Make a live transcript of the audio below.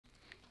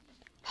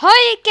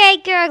Hoi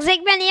kijkers,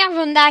 ik ben hier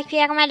vandaag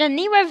weer met een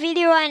nieuwe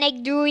video en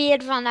ik doe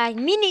hier vandaag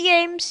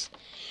minigames.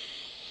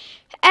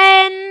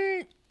 En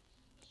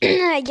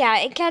ja,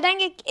 ik ga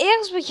denk ik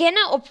eerst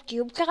beginnen op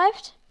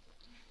Cubecraft.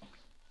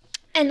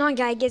 En dan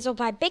ga ik eens op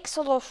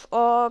Hypixel of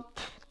op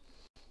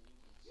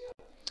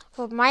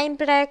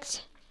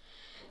Mineplex.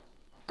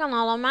 Kan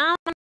allemaal.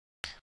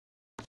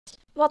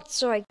 Wat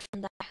zou ik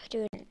vandaag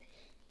doen?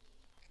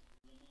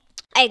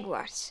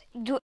 Eggwars.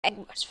 Ik doe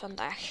Eggwars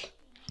vandaag.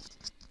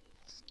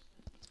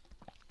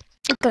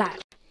 Klaar.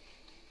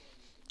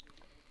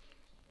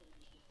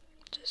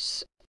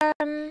 Dus,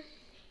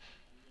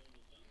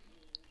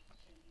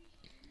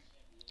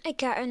 ik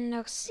ga een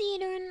NRC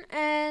doen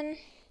en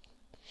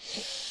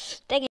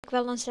denk ik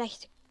wel een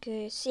slechte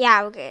keus.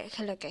 Ja, oké,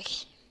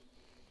 gelukkig.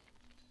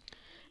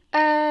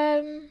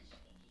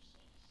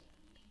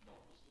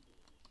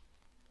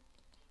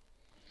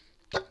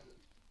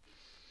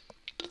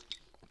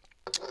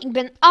 Ik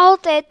ben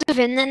altijd te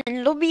vinden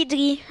in lobby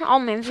 3. Al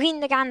mijn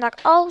vrienden gaan daar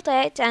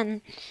altijd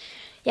en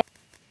ja,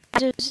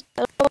 dus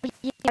de lobby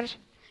hier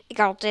ik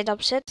altijd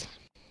op zit.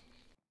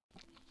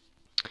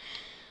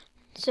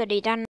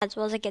 Sorry, daarnet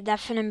was ik het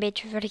even een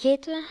beetje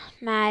vergeten,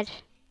 maar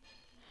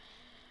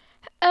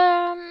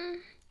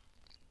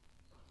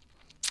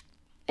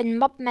een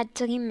map met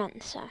 3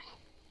 mensen.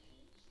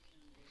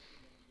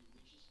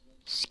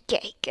 Dus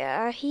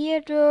kijken,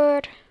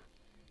 hierdoor.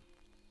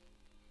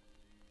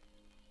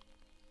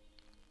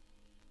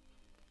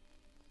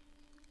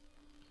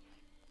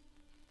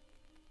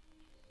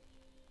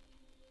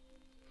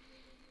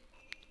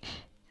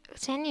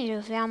 Er zijn niet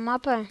zoveel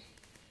mappen.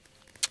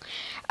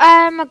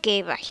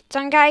 Oké, wacht.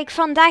 Dan ga ik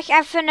vandaag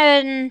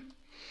even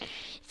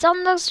iets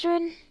anders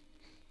doen.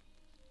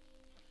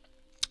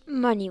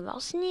 Money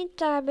was niet,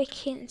 daar heb ik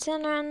geen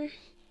zin in.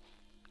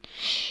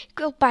 Ik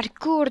wil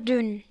parcours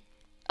doen.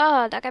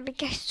 Oh, daar heb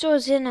ik echt zo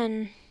zin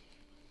in.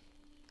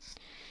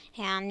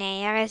 Ja,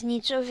 nee, er is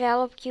niet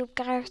zoveel op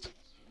Cubecraft.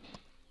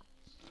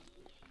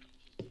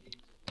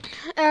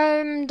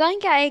 Dan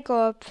ga ik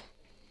op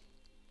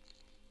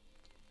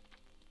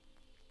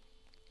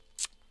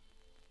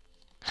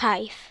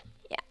hive.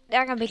 Ja,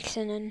 daar heb ik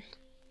zin in.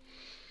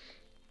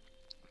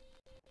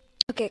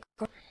 Oké,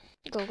 go.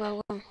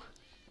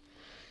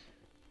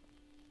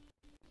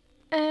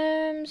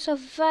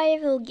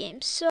 Survival game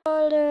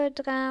solo,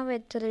 draw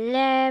with the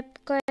lab,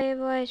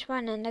 boys,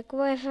 one in the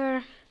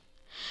quiver,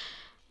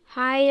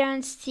 hide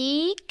and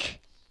seek,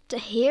 the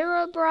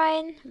hero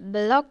brain,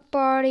 block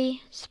party,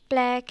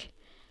 splag,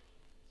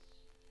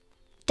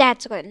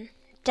 dead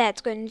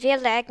run, veel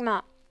lijkt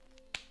maar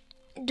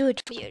doe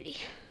het voor jullie.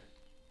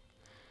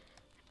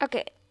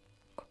 Oké.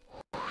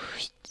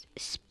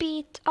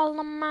 Speed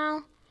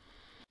allemaal.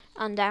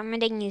 En daar mijn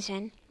dingen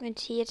zijn. Je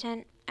kunt hier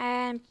zijn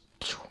en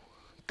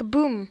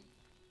kaboom.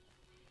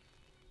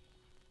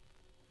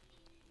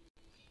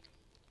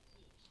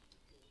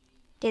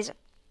 Deze.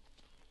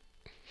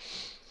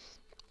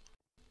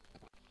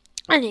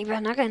 En ik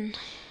ben erin.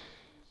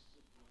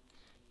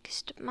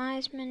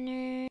 Customize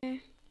menu.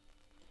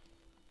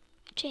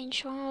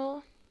 Change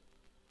roll.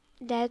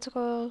 Dead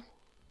roll.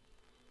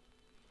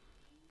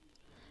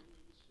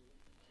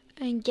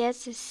 En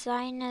guess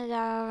assign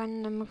a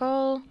random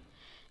roll.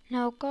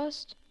 No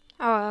cost.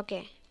 Oh,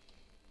 oké.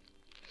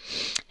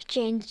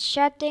 Change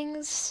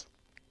settings.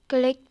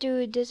 Click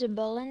to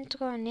disable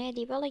intro. Nee,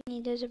 die wil ik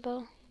niet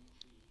disable.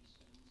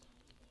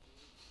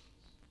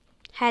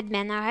 Het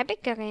banner heb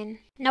ik erin.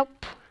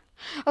 Nope.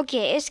 Oké,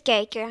 eens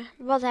kijken.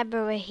 Wat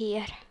hebben we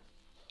hier?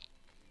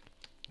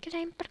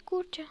 Klein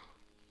parcoursje.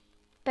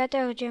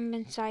 Better jump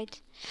inside.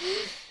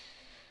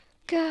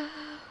 Go.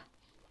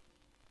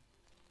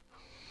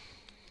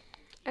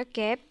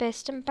 Oké,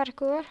 piston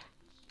parcours.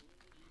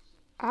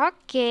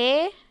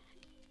 Oké.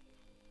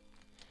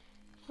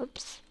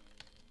 Oeps.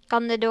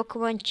 Kan dit ook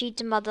gewoon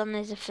cheaten, maar dan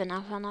is het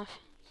vanaf.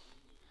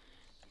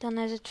 Dan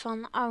is het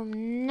van, oh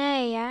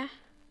nee hè.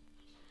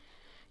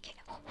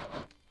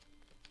 Okay.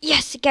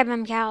 Yes, ik heb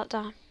hem gehaald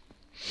dan.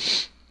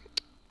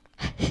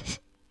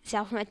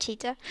 Zelf met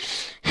cheaten.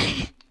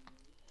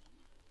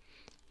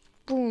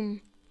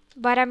 Boom.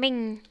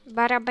 Barabing.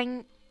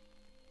 Barabing.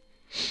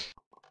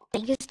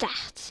 En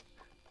gestart.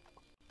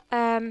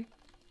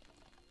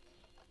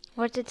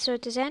 Hoort het zo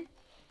te zijn?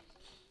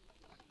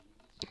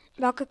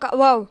 Welke kant?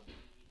 Wow.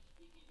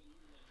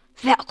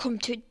 Welkom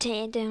to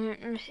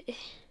tijden.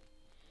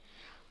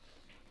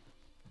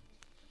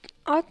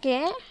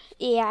 Oké.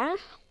 Ja.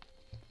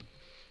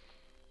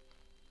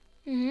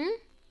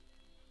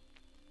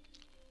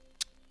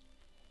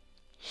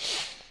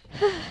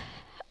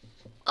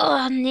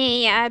 Oh nee,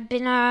 ja,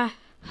 binnen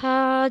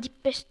die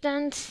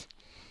pistons.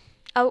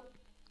 Oh.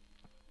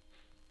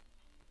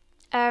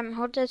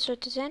 Hoort het zo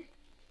te zijn?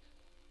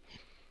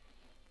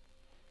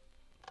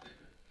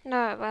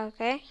 Nou,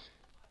 oké.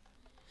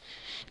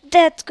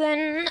 Dat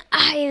kan.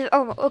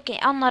 Oh, oké,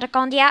 andere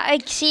kant. Ja,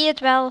 ik zie het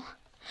wel.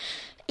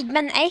 Ik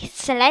ben echt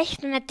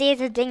slecht met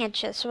deze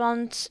dingetjes,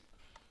 want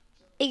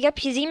ik heb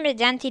gezien bij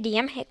Dante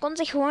DM, hij kon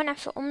zich gewoon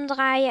even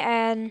omdraaien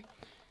en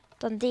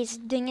dan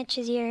deze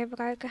dingetjes hier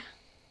gebruiken.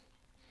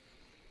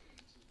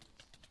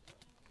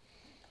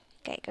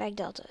 Kijk, like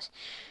dat dus.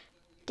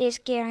 Deze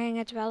keer ging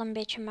het wel een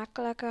beetje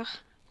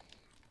makkelijker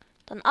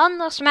dan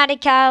anders, maar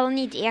ik ga al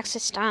niet eerste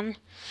staan.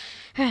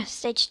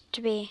 Stage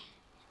 2.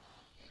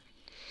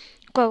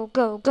 Go,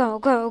 go, go,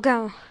 go,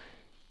 go.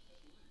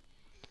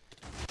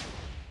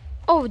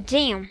 Oh,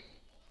 damn.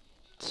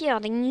 Die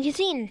had ik niet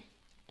gezien.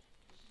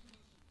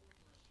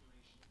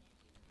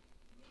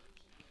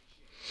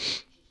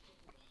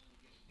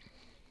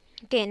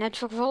 Oké, in het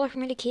vervolg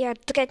moet ik hier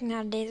direct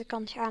naar deze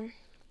kant gaan.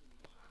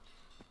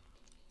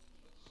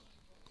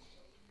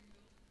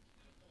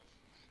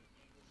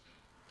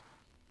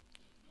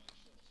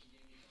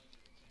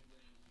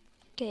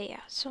 Oké,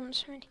 ja,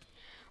 soms moet ik...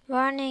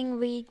 Warning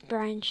weak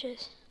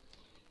branches.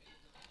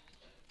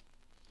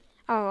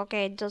 Oh,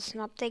 oké, dat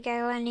snapte ik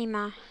eigenlijk niet,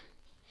 maar...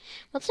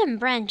 Wat zijn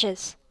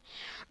branches?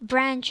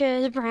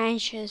 Branches,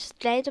 branches.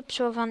 Het lijkt op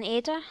zo van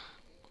eten.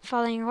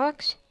 Falling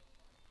rocks.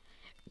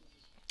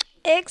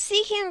 Ik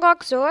zie geen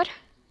rocks hoor.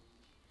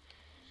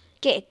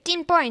 Oké,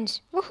 10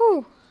 points.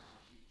 Woehoe.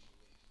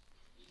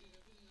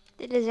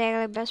 Dit is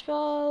eigenlijk best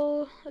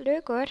wel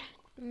leuk hoor.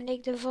 Dat moet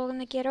ik de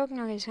volgende keer ook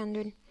nog eens gaan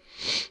doen.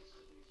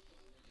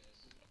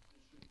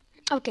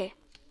 Oké.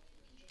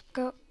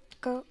 Go,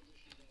 go,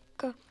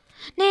 go.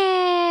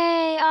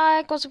 Nee,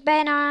 ik was er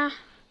bijna.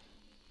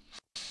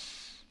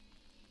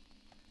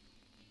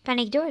 Ben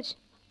ik dood?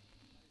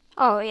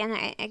 Oh ja,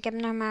 nee, ik heb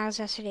nog maar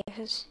 6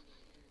 levens.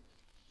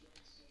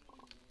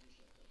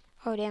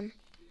 Oh damn.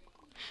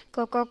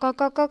 Go, go, go,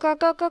 go, go, go,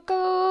 go, go,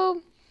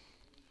 go.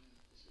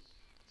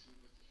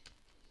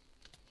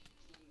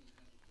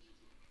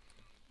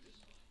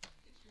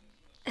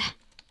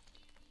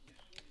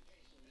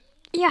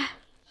 Ja.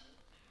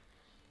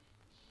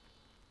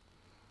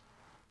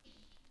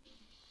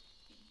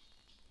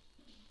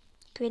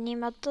 Ik weet niet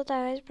wat dat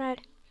daar is, maar...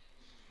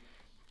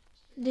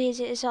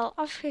 Deze is al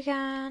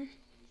afgegaan.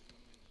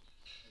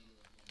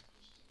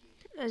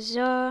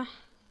 Zo.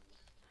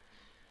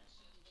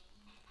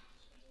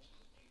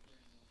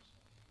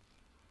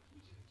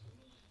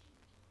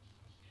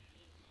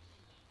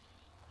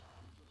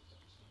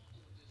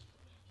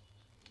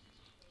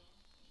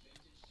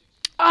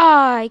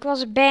 Ah, ik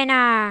was er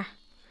bijna.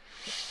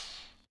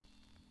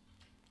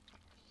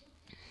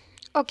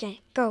 Oké,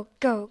 go,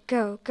 go,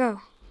 go,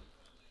 go.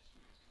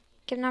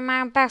 Ik heb nog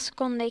maar een paar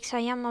seconden. Ik sta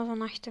helemaal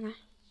van achter me.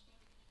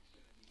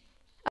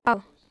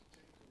 Oh.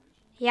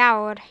 Ja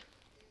hoor.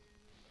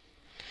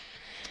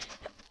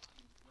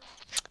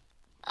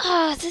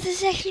 Ah, dit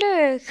is echt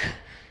leuk.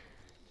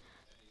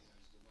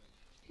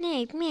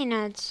 Nee, ik meen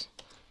het.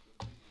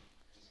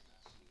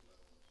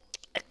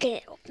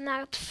 Oké, op naar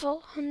het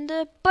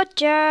volgende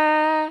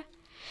potje.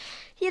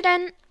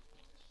 Hierin.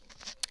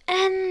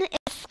 En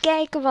even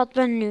kijken wat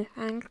we nu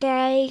gaan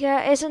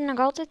krijgen. Is het nog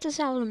altijd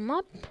dezelfde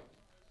map?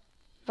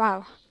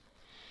 Wauw.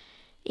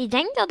 Ik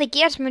denk dat ik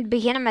eerst moet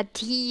beginnen met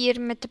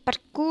hier, met de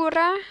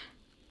parcours.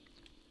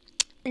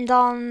 En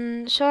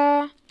dan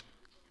zo.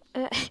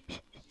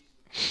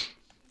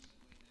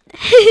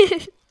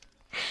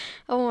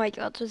 Oh my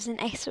god, we zijn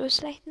echt zo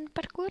slecht in het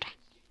parcours.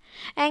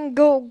 En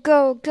go,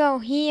 go, go.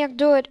 Hier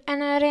door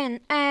en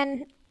erin.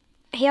 En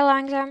heel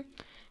langzaam.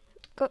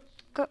 Go,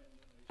 go.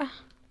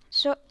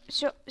 Zo,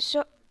 zo,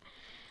 zo.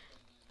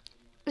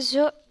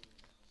 Zo.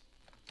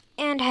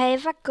 En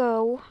even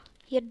go.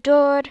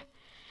 Hierdoor.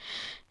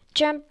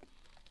 Jump.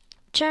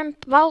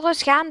 Jump.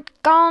 Walrus gaan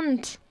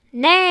kant.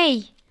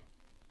 Nee.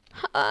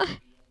 Ik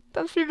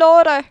ben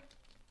verloren.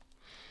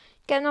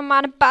 Ik heb nog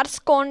maar een paar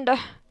seconden.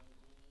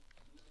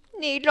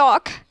 Nee,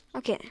 lock.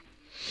 Oké.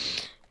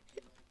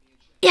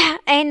 Ja,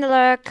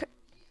 eindelijk.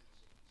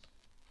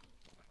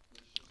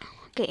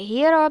 Oké,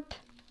 hierop.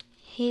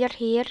 Hier,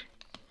 hier.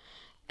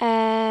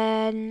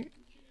 En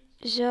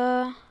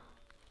zo.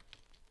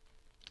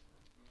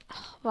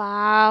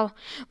 Wauw.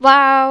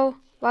 Wauw.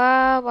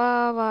 Wauw,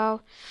 wauw,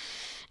 wauw.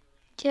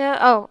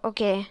 Ja, oh,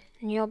 oké.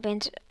 Nu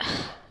opeens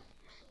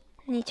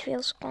niet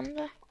veel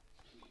seconden.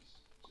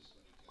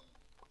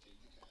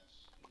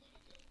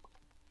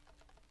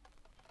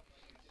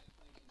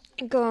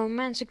 Go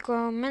mensen,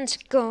 go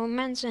mensen, go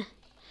mensen.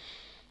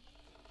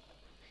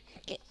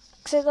 Oké,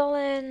 ik zit al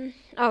in...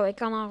 Oh, ik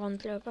kan al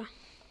rondlopen.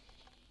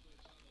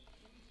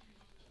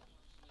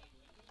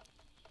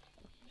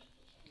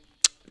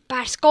 Een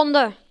paar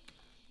seconden.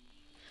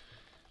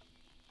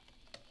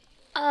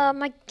 Oh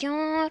my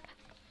god.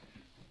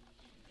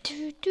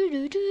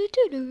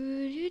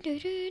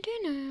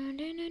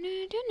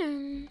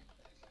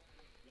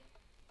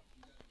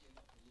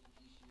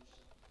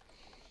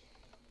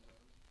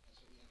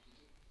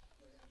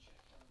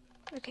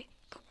 Oké.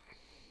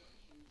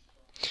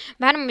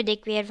 Waarom moet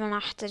ik weer van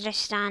achteren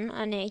staan?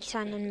 Oh nee, ik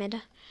sta in het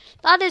midden.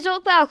 Dat is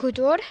ook wel goed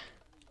hoor.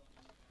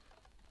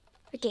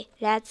 Oké,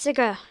 let's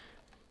go.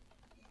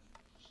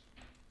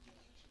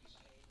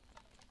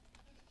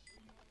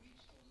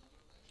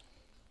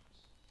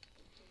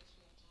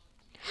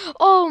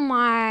 Oh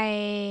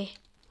my.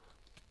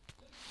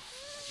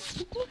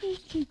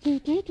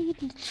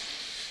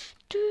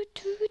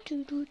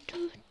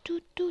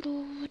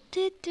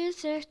 Dit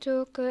is echt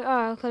ook...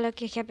 Oh,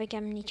 gelukkig heb ik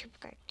hem niet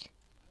gebruikt.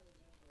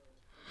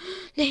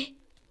 Nee.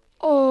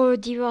 Oh,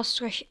 die was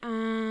terug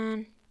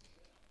aan.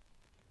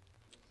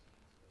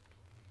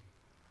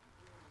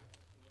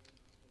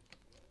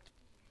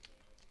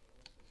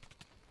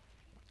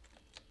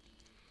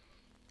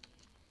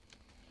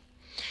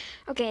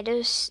 Oké,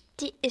 dus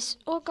die is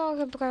ook al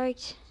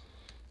gebruikt.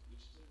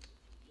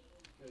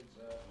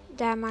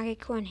 Daar mag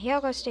ik gewoon heel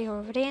rustig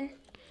overheen.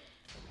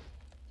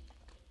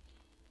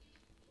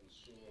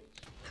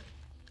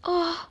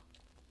 Oh.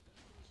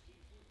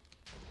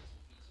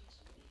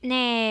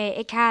 Nee,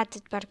 ik haat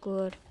het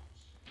parcours.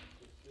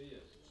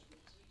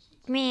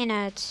 Ik meen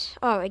het.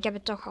 Oh, ik heb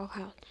het toch al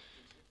gehaald.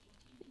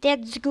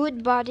 That's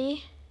good,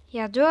 buddy.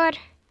 Ja, door.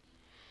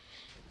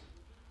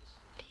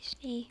 Please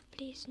niet,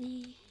 please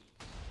niet.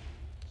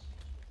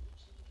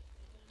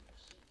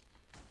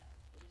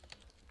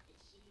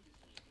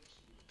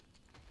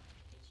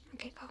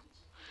 Oké, go.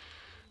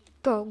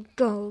 Go,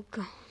 go,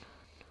 go.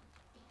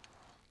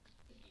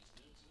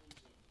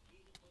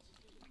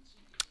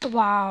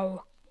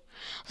 Wauw.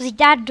 Als ik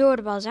daar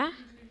door was, hè.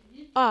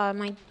 Oh,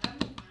 mijn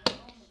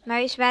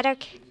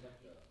muiswerk.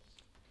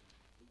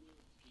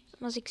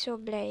 Was ik zo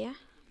blij, hè.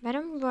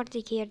 Waarom word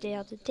ik hier de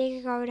hele tijd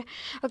tegengehouden?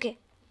 Oké.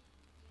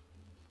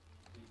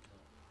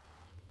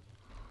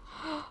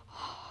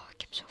 Oh,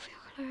 ik heb zoveel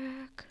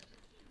geluk.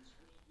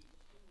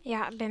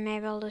 Ja, bij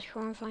mij wel dus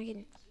gewoon van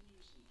geen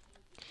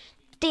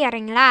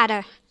tering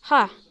laden.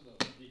 Ha.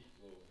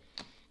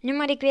 Nu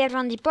moet ik weer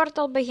van die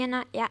portal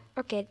beginnen. Ja,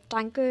 oké,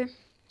 dank u.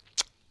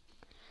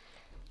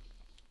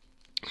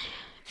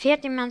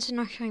 14 mensen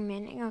nog geen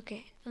mening.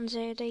 Oké, dan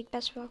zei je dat ik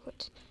best wel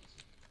goed.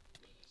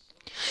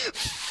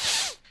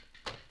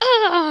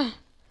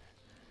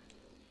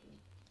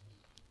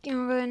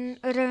 Run,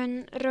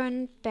 run,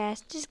 run,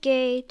 past this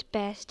gate,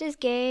 past this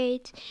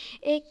gate.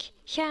 Ik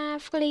ga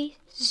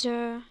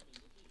verliezen.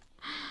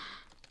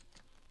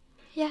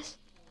 Yes,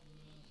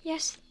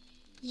 yes,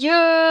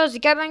 yes,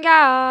 ik heb een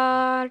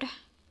guard.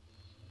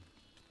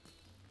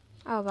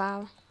 Oh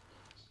wow,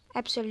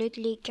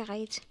 absolutely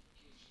great.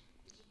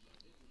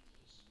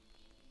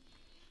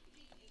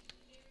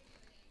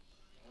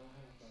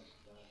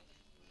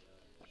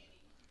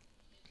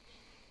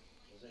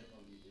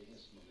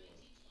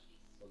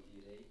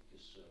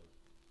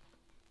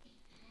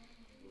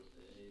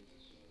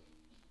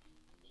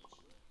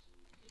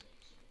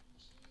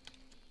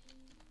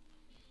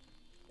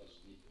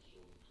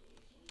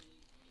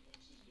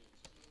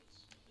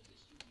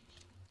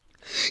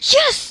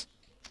 Yes!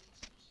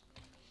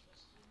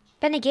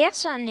 Ben ik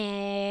eerste?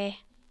 Nee.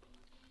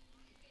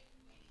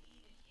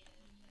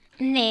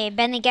 Nee,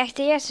 ben ik echt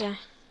de eerste?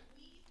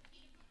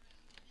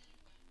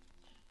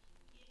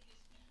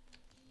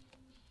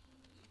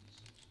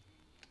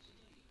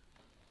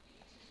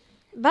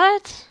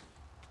 Wat?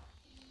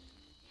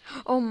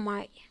 Oh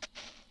my.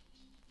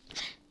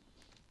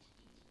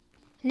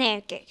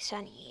 Nee, oké, ik sta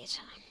niet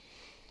eerste.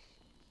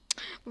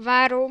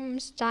 Waarom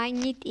sta ik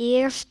niet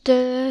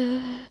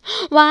eerste?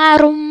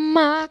 Waarom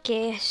maak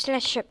je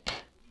slash up?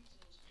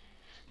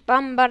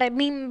 Bam, bada,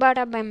 bim,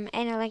 bada, bam.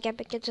 Eindelijk heb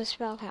ik het dus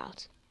wel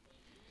gehaald.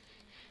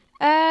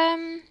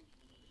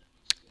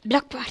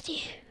 Block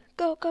party.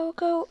 Go, go,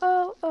 go.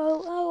 Oh,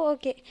 oh, oh,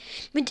 oké.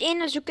 Ik moet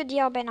ene zoeken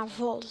die al bijna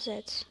vol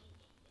zit.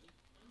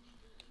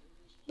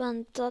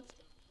 Want dat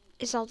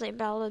is altijd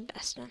wel het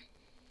beste.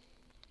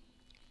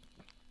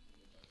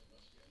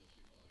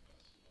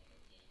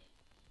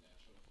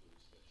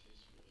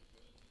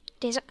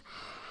 Deze.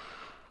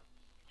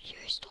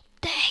 Juist op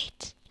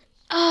tijd.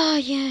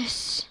 Oh,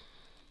 yes.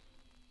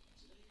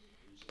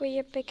 Put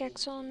your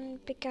pickaxe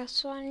on,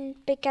 pickaxe on,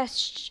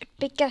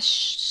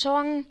 pickaxe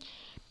song.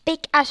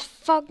 Pick a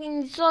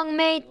fucking song,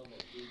 mate.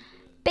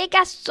 Pick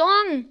a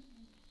song.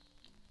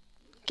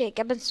 Oké, ik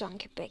heb een song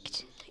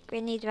gepikt. Ik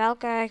weet niet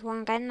welke,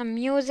 gewoon random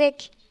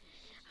music.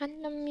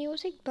 Random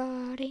music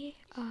body.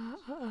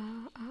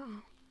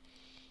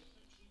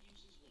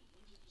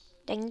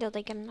 Ik denk dat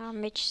ik hem nou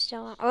een beetje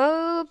stil.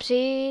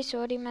 Oepsie,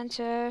 sorry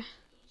mensen.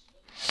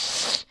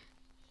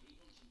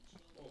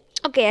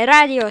 Oké,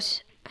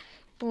 radio's.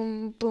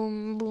 Boom,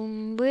 boom,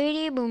 boom,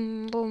 boom,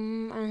 boom,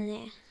 boom. Oh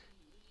nee.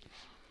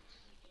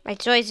 Maar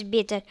zo is het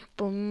beter.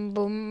 Boom,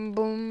 boom,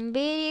 boom,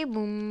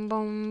 boom,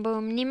 boom,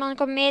 boom. Niemand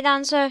komt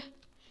meedansen.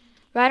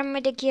 Waarom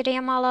moet ik hier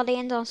helemaal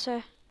alleen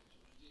dansen?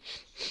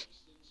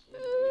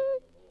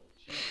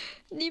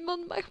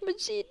 Niemand mag me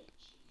zien.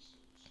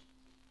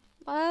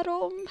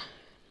 Waarom?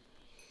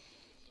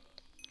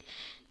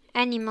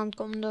 En niemand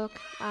komt ook.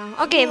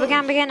 Oké, we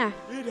gaan beginnen.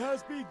 It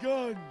has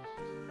begun.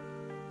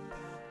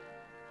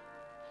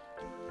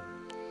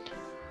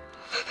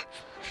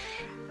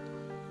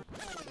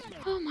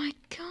 Oh my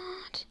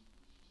god.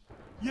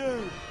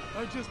 Yo,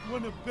 I just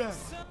won a bet.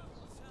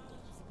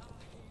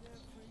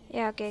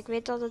 Ja, oké, ik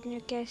weet dat het nu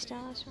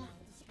keistel is. Maar...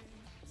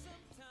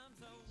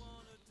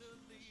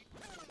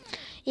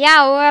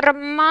 Ja hoor,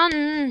 man.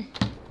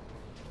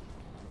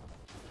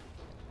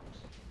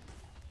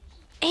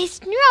 Hij is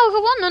nu al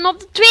gewonnen op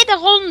de tweede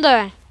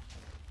ronde.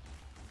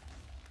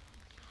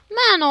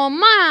 Man, oh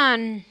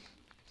man.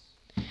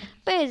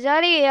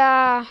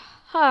 Pizzeria.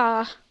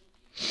 Ha.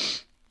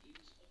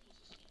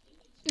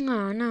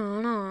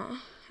 No.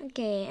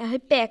 Oké,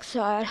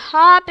 pixel.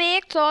 Ha,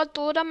 pixel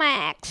to the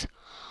max.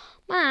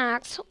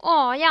 Max.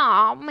 Oh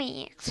ja,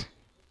 max.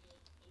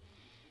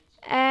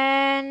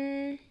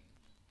 En...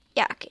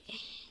 Ja, oké.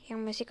 Hier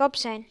moet ik op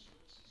zijn.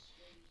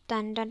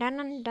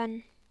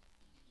 Dan.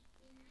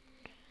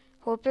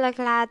 Hopelijk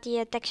laat hij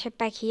het texture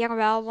pack hier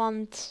wel,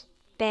 want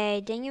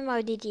bij dingen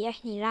wou die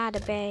echt niet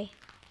laden bij.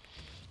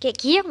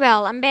 Kijk, hier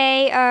wel. En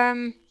bij,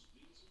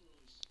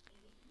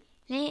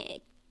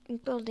 nee, ik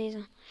wil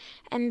deze.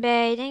 En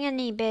bij dingen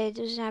niet, bij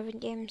de 7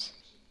 games.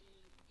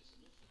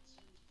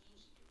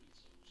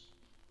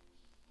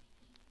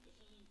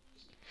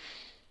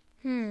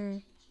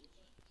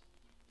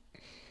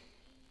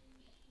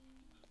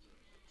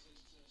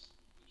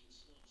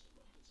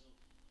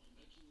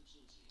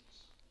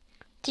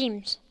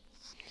 Teams.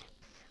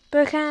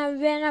 We gaan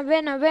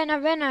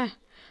winnen.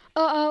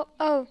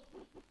 Oh.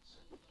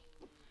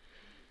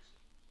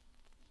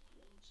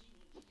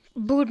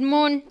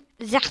 Bootmoon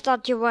zegt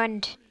dat je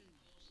wint.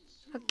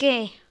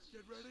 Oké.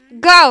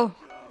 Go!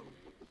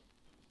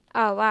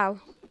 Oh, wauw.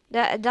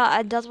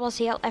 Dat was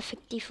heel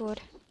effectief hoor.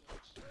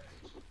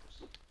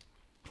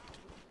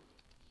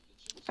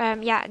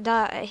 Ja,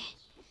 dat...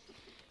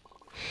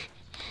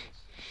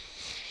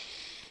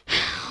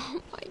 Oh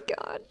my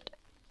god.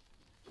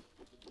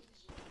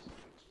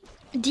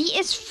 Die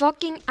is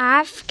fucking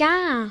AFK.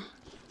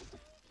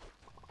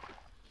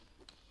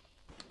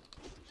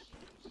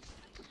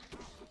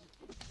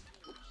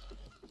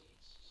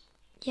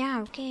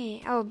 Ja, oké.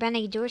 Oh, ben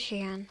ik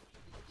doodgegaan?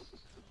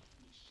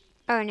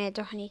 Oh, nee,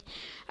 toch niet.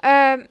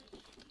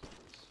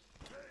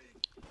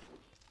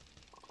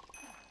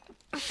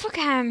 Fuck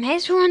hem. Hij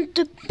is gewoon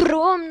te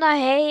pro omdat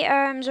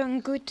hij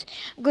zo'n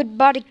good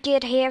body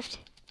kit heeft.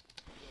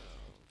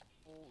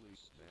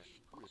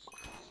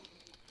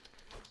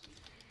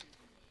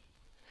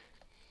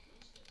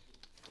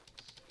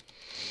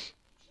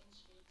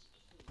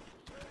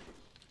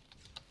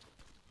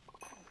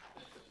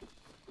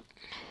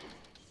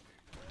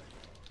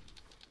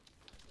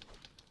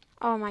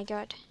 Oh my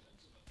god.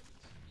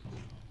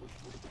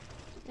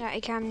 Ja,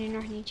 ik ga hem nu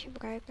nog niet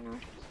gebruiken hoor.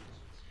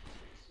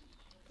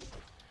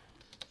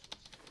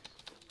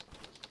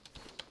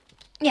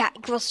 Ja,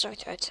 ik was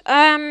er uit.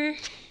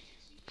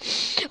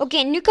 Oké,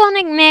 nu kan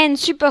ik mijn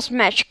Super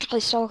Smash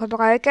Crystal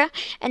gebruiken.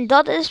 En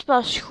dat is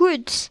pas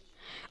goed.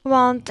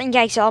 Want dan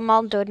ga ik ze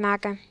allemaal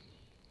doodmaken.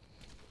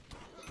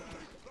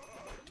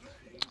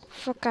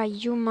 Fuck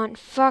you man,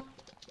 fuck.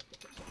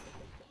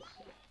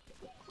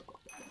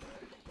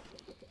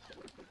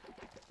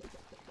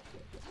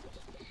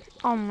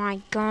 Oh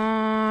my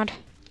god.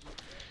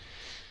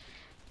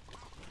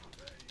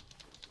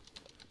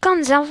 Ik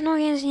kan zelf nog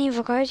eens niet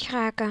vooruit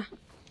geraken.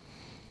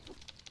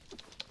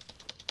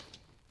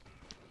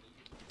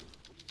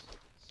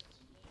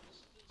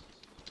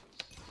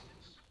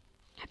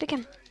 Heb ik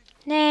hem?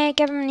 Nee, ik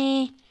heb hem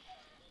niet.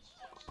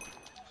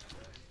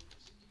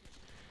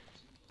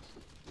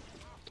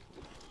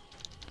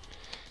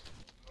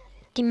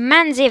 Die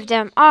mens heeft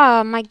hem.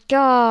 Oh my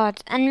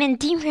god. En mijn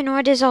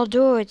teamgenoot is al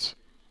dood.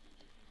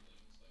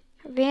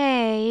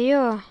 Wee,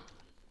 joh.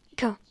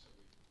 Go.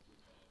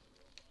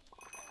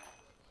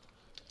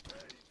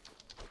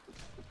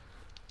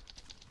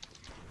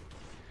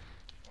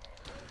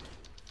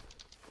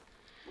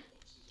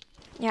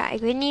 Ja, ik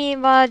weet niet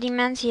wat die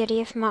mens hier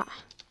heeft,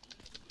 maar...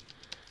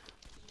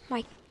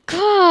 My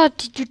god,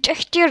 die doet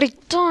echt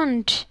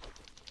irritant.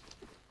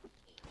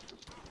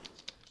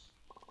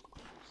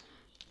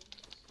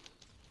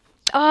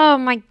 Oh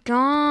my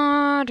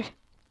god.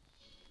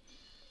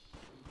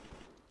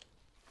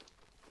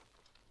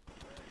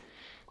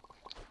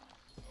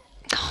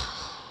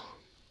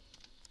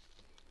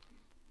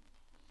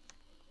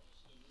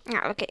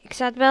 Ja, oké. Ik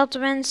sta wel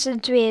tenminste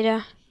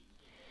tweede.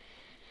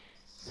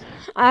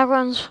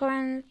 Aaron's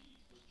vriend.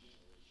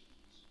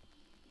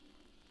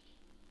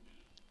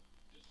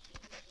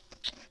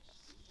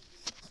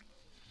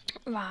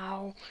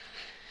 Wauw.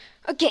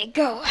 Oké,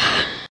 go.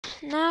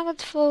 Naar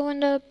het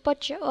volgende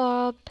potje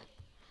op.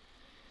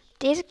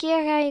 Deze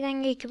keer ga je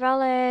denk ik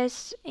wel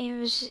eens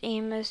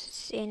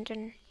 1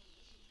 doen.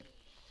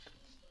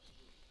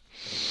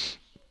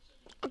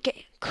 Oké.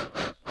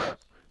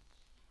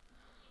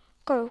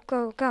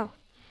 Go.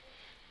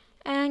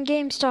 En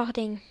game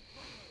starting.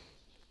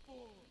 4,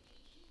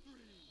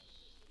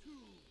 3, 2,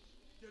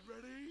 get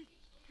ready,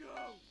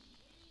 go!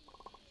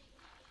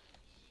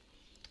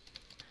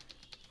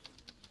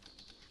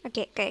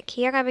 Oké, kijk,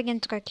 hier heb ik een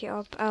trucje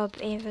op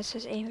 1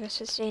 versus 1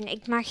 versus 1.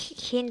 Ik mag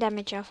geen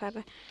damage af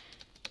hebben.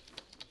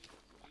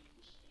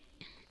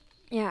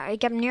 Ja,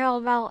 ik heb nu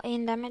al wel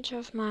 1 damage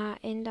af, maar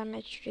 1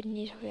 damage doet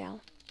niet zoveel.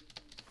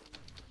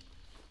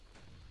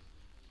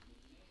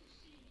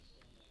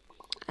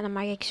 En dan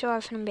mag ik zo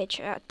even een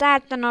beetje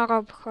taart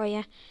erop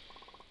gooien.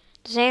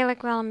 Dus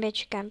eigenlijk wel een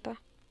beetje campen.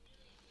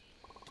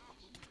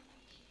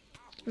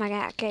 Maar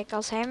ja, kijk,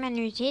 als hij mij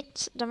nu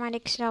ziet, dan moet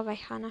ik snel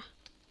weggaan.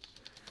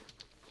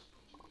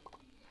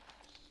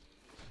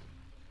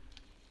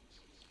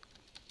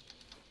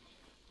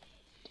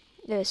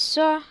 Dus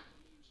zo.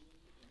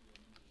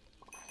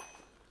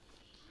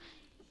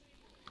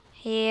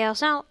 Heel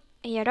snel.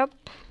 Hierop.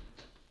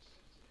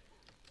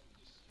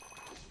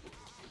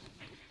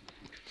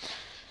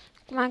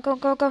 Kom aan,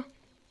 kom.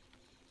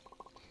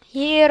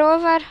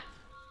 Hierover.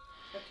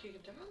 Heb je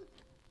gedaan?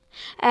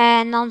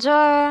 En dan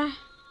zo.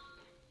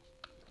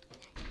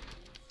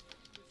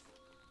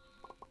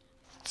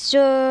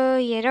 Zo,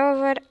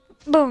 hierover.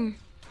 Boom.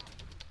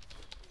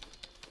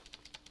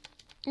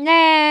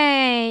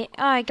 Nee.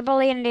 Oh, ik heb al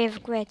 1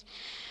 leven kwijt.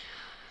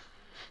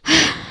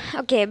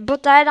 Oké,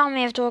 Bottijdam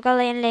heeft ook al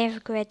 1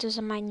 leven kwijt, dus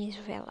dat maakt niet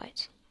zoveel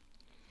uit.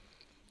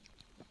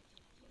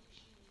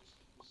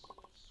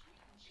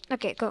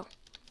 Oké, go.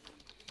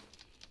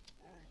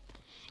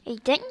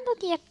 Ik denk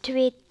dat hier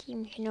 2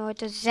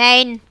 teamgenoten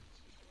zijn.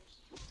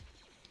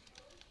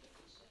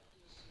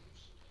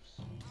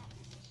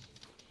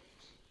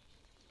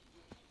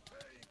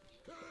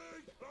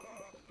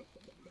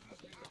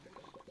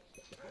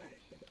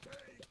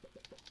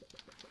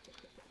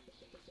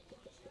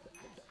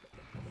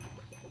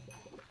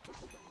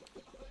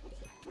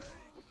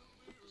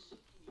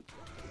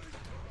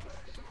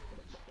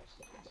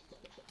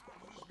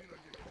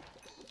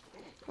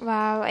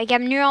 Wauw, ik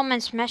heb nu al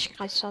mijn smash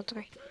kristal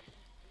terug.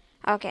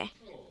 Oké.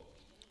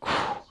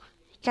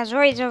 Ik ga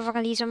sowieso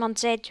verliezen, want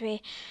zij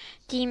 2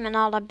 teamen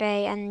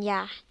allebei. En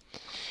ja,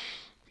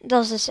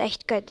 dat is dus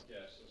echt kut.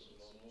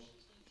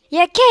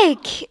 Ja,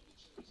 kijk. Ja,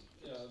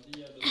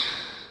 die hebben dus een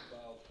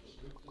bepaald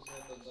product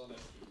gezet en dan heb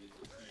je die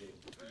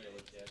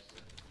het juiste.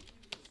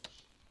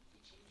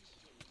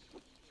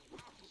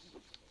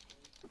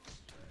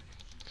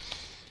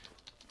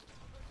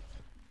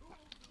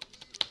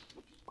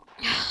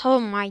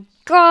 Oh my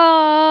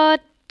god.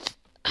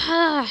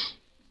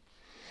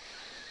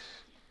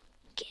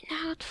 Oké,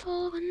 nou het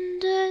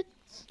volgende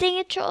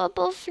dingetje op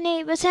of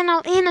nee? We zijn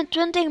al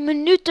 21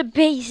 minuten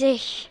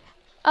bezig.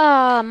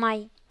 Oh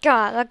my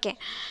god, oké.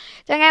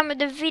 Dan gaan we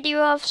de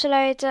video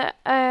afsluiten.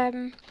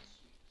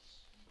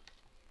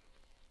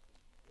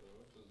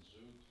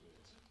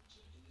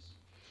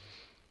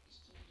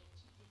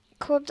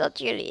 Ik hoop dat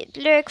jullie het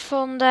leuk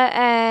vonden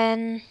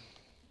en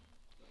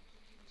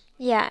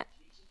ja,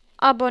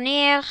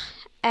 abonneer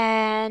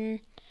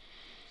en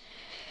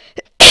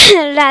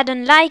laat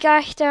een like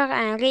achter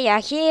en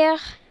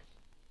reageer.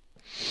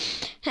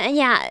 En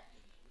ja,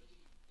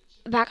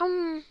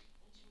 waarom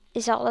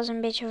is alles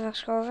een beetje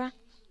verschoven?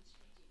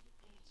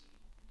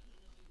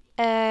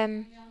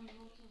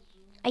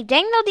 Ik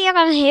denk dat hier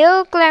een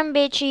heel klein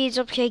beetje iets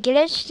op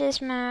geglitcht is,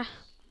 maar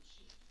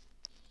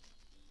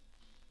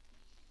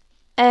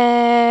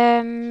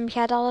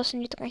gaat alles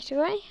nu terug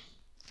door?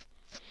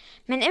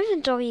 Mijn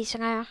inventory is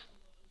raar.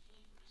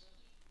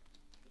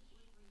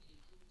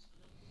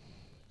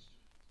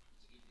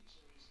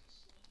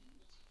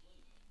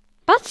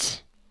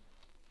 Wat?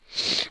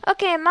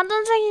 Oké, maar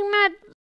dan zeg ik maar